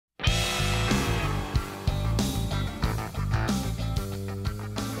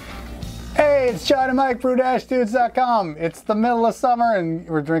Hey, it's John and Mike, brew-dudes.com. It's the middle of summer and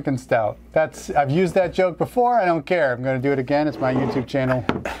we're drinking stout. I've used that joke before, I don't care. I'm going to do it again. It's my YouTube channel.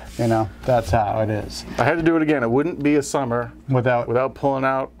 You know, that's how it is. I had to do it again. It wouldn't be a summer without pulling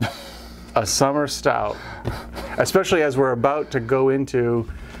out a summer stout, especially as we're about to go into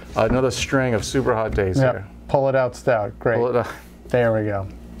another string of super hot days here. Pull it out stout. Great. Pull it out. There we go.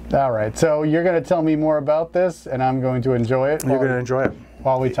 All right, so you're going to tell me more about this, and I'm going to enjoy it. You're going to enjoy it.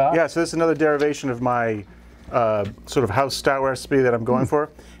 While we talk? Yeah, so this is another derivation of my sort of house stout recipe that I'm going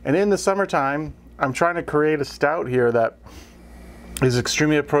for. And in the summertime, I'm trying to create a stout here that is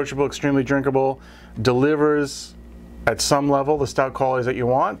extremely approachable, extremely drinkable, delivers at some level the stout qualities that you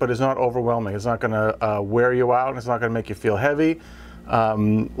want, but is not overwhelming. It's not going to wear you out, and it's not going to make you feel heavy,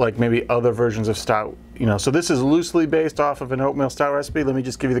 like maybe other versions of stout. You know, so this is loosely based off of an oatmeal stout recipe. Let me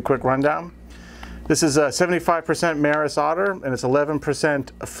just give you the quick rundown. This is 75% Maris Otter, and it's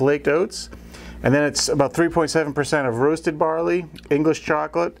 11% flaked oats. And then it's about 3.7% of roasted barley, English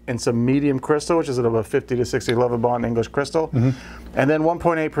chocolate, and some medium crystal, which is at about 50 to 60 Lovibond English crystal. And then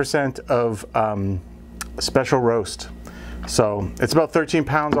 1.8% of special roast. So it's about 13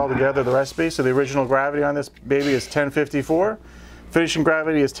 pounds altogether, the recipe. So the original gravity on this baby is 1054. Finishing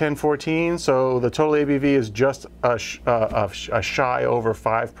gravity is 1014, so the total ABV is just a shy over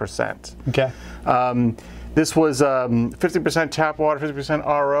 5%. Okay. This was 50% tap water, 50%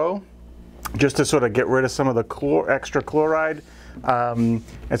 RO, just to sort of get rid of some of the extra chloride.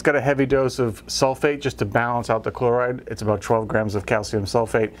 It's got a heavy dose of sulfate just to balance out the chloride. It's about 12 grams of calcium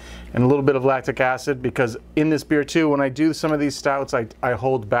sulfate and a little bit of lactic acid, because in this beer too, when I do some of these stouts, I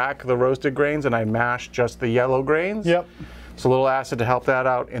hold back the roasted grains and I mash just the yellow grains. Yep. So a little acid to help that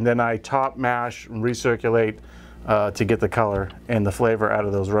out, and then I top mash and recirculate to get the color and the flavor out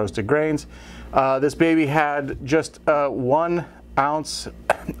of those roasted grains. This baby had just 1 ounce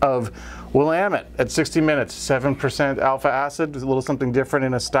of Willamette at 60 minutes, 7% alpha acid. There's a little something different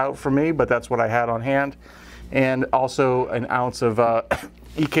in a stout for me, but that's what I had on hand. And also an ounce of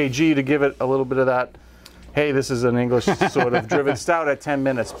EKG to give it a little bit of that, hey, this is an English sort of driven stout at 10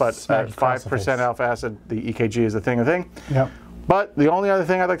 minutes, but at 5% alpha acid, the EKG is the thing. Yep. But the only other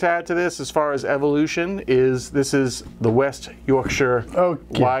thing I'd like to add to this, as far as evolution, is this is the West Yorkshire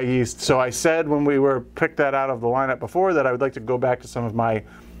Wyeast. So I said when we picked that out of the lineup before that I would like to go back to some of my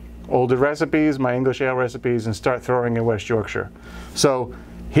older recipes, my English ale recipes, and start throwing in West Yorkshire. So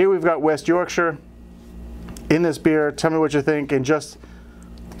here we've got West Yorkshire in this beer. Tell me what you think, and just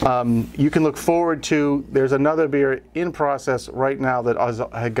you can look forward to, there's another beer in process right now that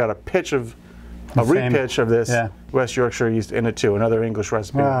had got a repitch of this West Yorkshire yeast in it too. Another English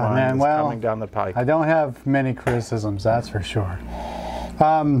recipe of mine is coming down the pike. I don't have many criticisms, that's for sure.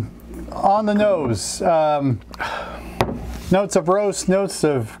 On the nose, notes of roast, notes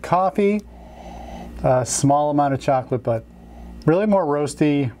of coffee, a small amount of chocolate, but really more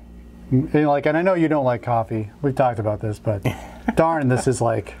roasty. And I know you don't like coffee. We've talked about this, but darn, this is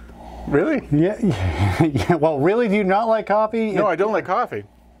like... Really? Yeah. Well, really, do you not like coffee? No, I don't like coffee.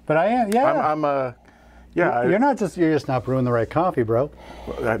 But I am, yeah. Yeah. You're just not brewing the right coffee, bro.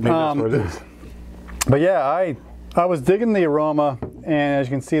 Maybe that's what it is. But yeah, I was digging the aroma, and as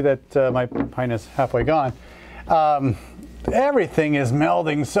you can see that my pint is halfway gone. Everything is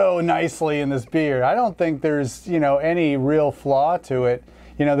melding so nicely in this beer. I don't think there's, any real flaw to it.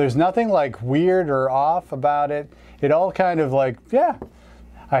 There's nothing like weird or off about it. It all kind of like, yeah,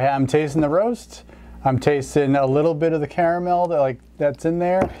 I'm tasting the roast. I'm tasting a little bit of the caramel that's in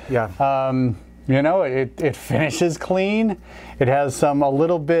there. Yeah. It finishes clean. It has a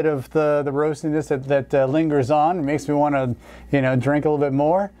little bit of the roastiness that lingers on. It makes me want to, drink a little bit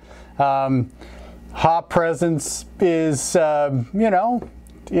more. Hop presence is,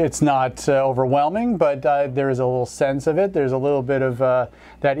 it's not overwhelming, but there is a little sense of it. There's a little bit of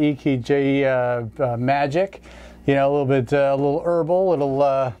that EKG magic, a little herbal,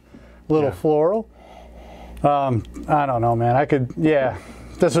 a little floral. I don't know, man.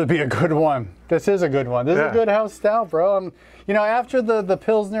 This would be a good one. This is a good one. This is a good house stout, bro. After the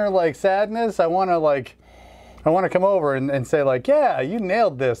Pilsner sadness, I want to come over and say yeah, you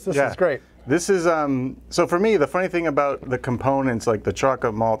nailed this. This is great. This is, so for me, the funny thing about the components, like the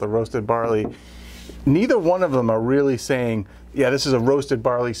chocolate malt, the roasted barley, neither one of them are really saying, yeah, this is a roasted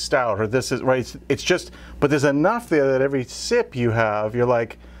barley stout, or this is, right? It's just, but there's enough there that every sip you have, you're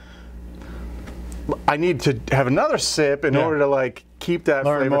like, I need to have another sip in order to keep that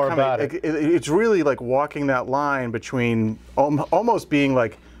flavor coming. About it. It's really like walking that line between almost being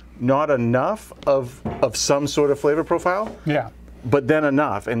not enough of some sort of flavor profile. Yeah. But then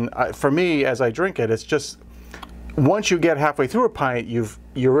enough. And for me, as I drink it, it's just, once you get halfway through a pint,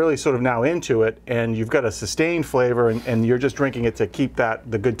 you're really sort of now into it, and you've got a sustained flavor, and you're just drinking it to keep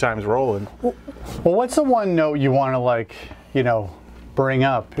the good times rolling. Well, what's the one note you want to, like, you know, bring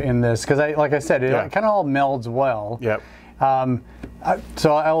up in this? Because like I said, it kind of all melds well. Yep.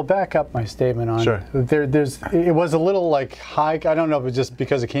 So I'll back up my statement on it was a little like high. I don't know if it's just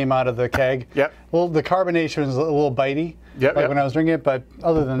because it came out of the keg. Yep. Well, the carbonation was a little bitey. Yep. Like when I was drinking it, but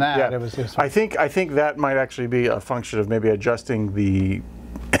other than that, it was just. I think that might actually be a function of maybe adjusting the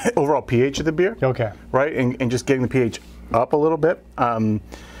overall pH of the beer. Okay. Right, and just getting the pH up a little bit.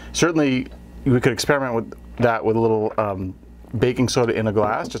 Certainly, we could experiment with that with a little baking soda in a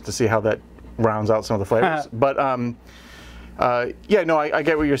glass just to see how that rounds out some of the flavors. But yeah, no, I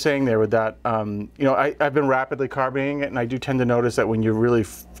get what you're saying there with that. You know, I've been rapidly carbonating it, and I do tend to notice that when you really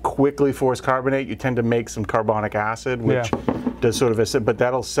quickly force carbonate, you tend to make some carbonic acid, which does sort of acid, but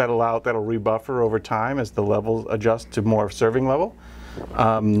that'll settle out, that'll rebuffer over time as the levels adjust to more serving level.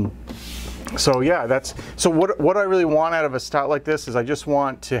 So yeah, so what I really want out of a stout like this is I just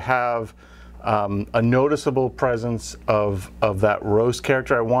want to have a noticeable presence of that roast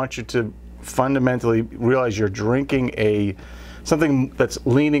character. I want you to fundamentally realize you're drinking something that's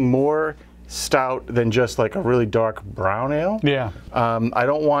leaning more stout than just like a really dark brown ale. Yeah. I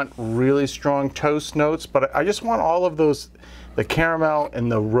don't want really strong toast notes, but I just want all of those, the caramel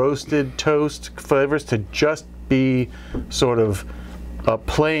and the roasted toast flavors to just be sort of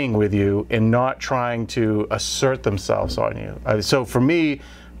playing with you and not trying to assert themselves on you. So for me,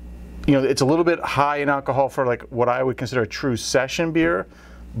 you know, it's a little bit high in alcohol for like what I would consider a true session beer,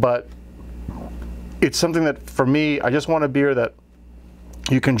 but it's something that for me, I just want a beer that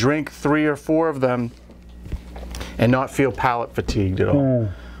you can drink 3 or 4 of them and not feel palate fatigued at all.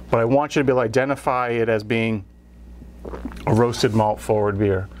 But I want you to be able to identify it as being a roasted malt forward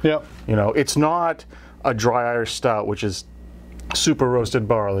beer. Yep. You know, it's not a dry Irish stout, which is super roasted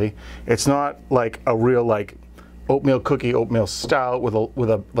barley. It's not like a real like oatmeal cookie oatmeal stout with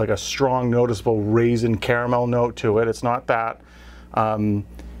a like a strong noticeable raisin caramel note to it. It's not that.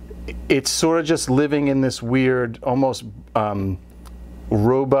 It's sort of just living in this weird, almost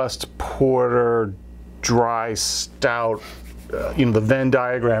robust porter, dry stout. You know, the Venn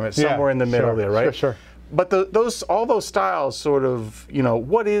diagram is somewhere in the middle there, right? Sure. But all those styles sort of, you know,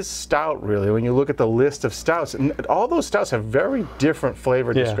 what is stout really? When you look at the list of stouts, and all those stouts have very different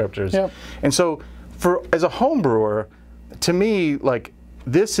flavor descriptors. Yep. And so, as a home brewer, to me, like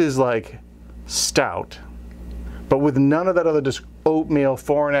this is like stout, but with none of that other oatmeal,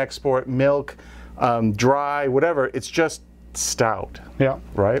 foreign export, milk, dry, whatever. It's just stout. Yeah.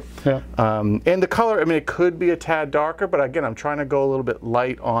 Right? Yeah. And the color, I mean, it could be a tad darker, but again, I'm trying to go a little bit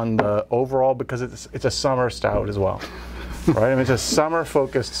light on the overall because it's a summer stout as well. Right? I mean, it's a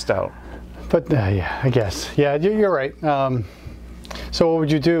summer-focused stout. But yeah, I guess. Yeah, you're right. So what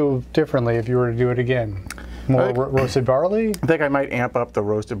would you do differently if you were to do it again? More roasted barley? I think I might amp up the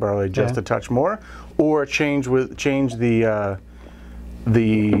roasted barley just a touch more, or change the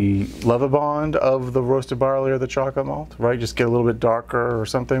Lovibond of the roasted barley or the chocolate malt, right? Just get a little bit darker or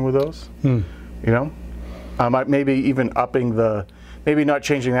something with those. You know, maybe even upping maybe not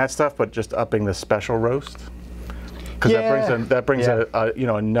changing that stuff, but just upping the special roast, because that brings a you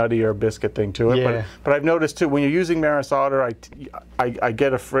know, a nuttier biscuit thing to it. But I've noticed too, when you're using Maris Otter, I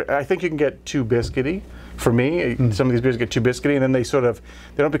get I think you can get too biscuity. For me, some of these beers get too biscuity, and then they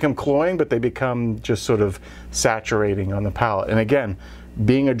don't become cloying, but they become just sort of saturating on the palate. And again,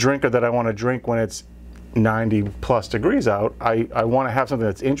 being a drinker that I want to drink when it's 90+ degrees out, I want to have something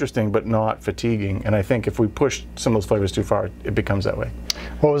that's interesting but not fatiguing. And I think if we push some of those flavors too far, it becomes that way.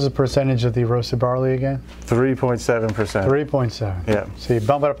 What was the percentage of the roasted barley again? 3.7%. 3.7. Yeah. So you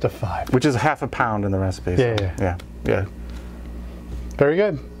bump it up to 5. Which is half a pound in the recipe. Yeah. Very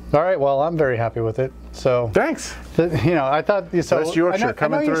good. All right, well, I'm very happy with it. So thanks. You know, I thought you saw West Yorkshire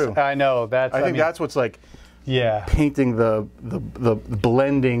coming through. I know that. I think that's what's like. Painting the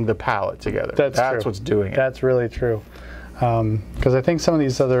blending the palate together. That's what's doing it. That's really true. Because I think some of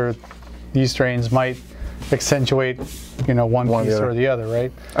these other yeast strains might accentuate, you know, one piece or the other,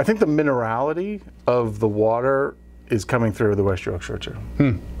 right? I think the minerality of the water is coming through the West Yorkshire too.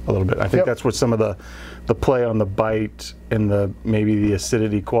 A little bit. I think that's what some of the play on the bite and maybe the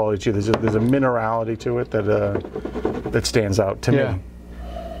acidity quality too. There's a minerality to it that stands out to me.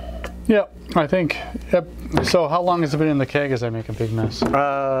 Yeah, I think. Yep. So how long has it been in the keg as I make a big mess?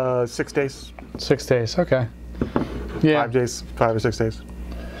 6 days. 6 days. Okay. Yeah. 5 days. 5 or 6 days.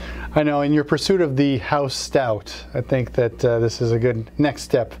 I know. In your pursuit of the house stout, I think that this is a good next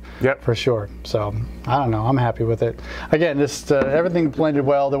step. Yep. For sure. So I don't know. I'm happy with it. Again, everything blended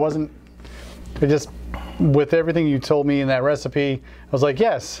well. There wasn't. It just with everything you told me in that recipe, I was like,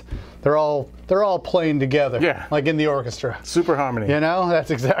 yes, they're all playing together. Yeah. Like in the orchestra. Super harmony. You know,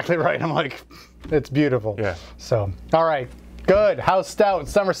 that's exactly right. I'm like, it's beautiful. Yeah. So, all right, good. House stout,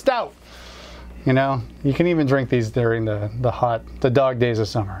 summer stout. You know, you can even drink these during the dog days of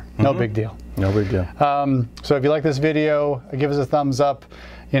summer. No big deal. No big deal. So if you like this video, give us a thumbs up.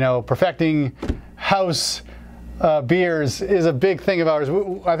 You know, perfecting house beers is a big thing of ours.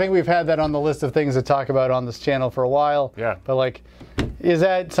 I think we've had that on the list of things to talk about on this channel for a while. Yeah. But like, is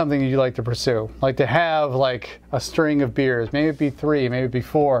that something you'd like to pursue? Like to have like a string of beers, maybe it be 3, maybe it be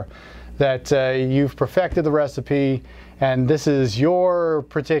 4, that you've perfected the recipe, and this is your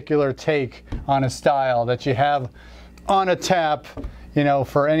particular take on a style that you have on a tap, you know,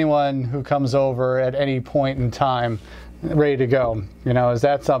 for anyone who comes over at any point in time, ready to go. You know, is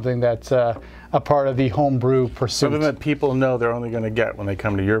that something that's a part of the homebrew pursuit? Something that people know they're only going to get when they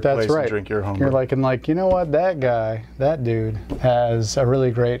come to your place and drink your homebrew. You're like, you know what, that guy, that dude has a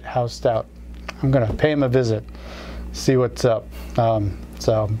really great house stout. I'm going to pay him a visit, see what's up.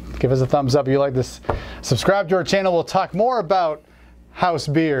 So give us a thumbs up if you like this. Subscribe to our channel. We'll talk more about house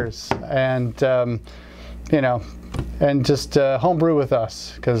beers and, you know, and just homebrew with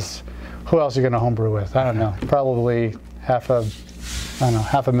us, because who else are you going to homebrew with? I don't know. Probably half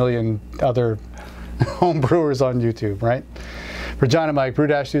a million other homebrewers on YouTube, right? For John and Mike,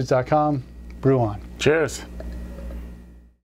 brew-dudes.com, brew on. Cheers.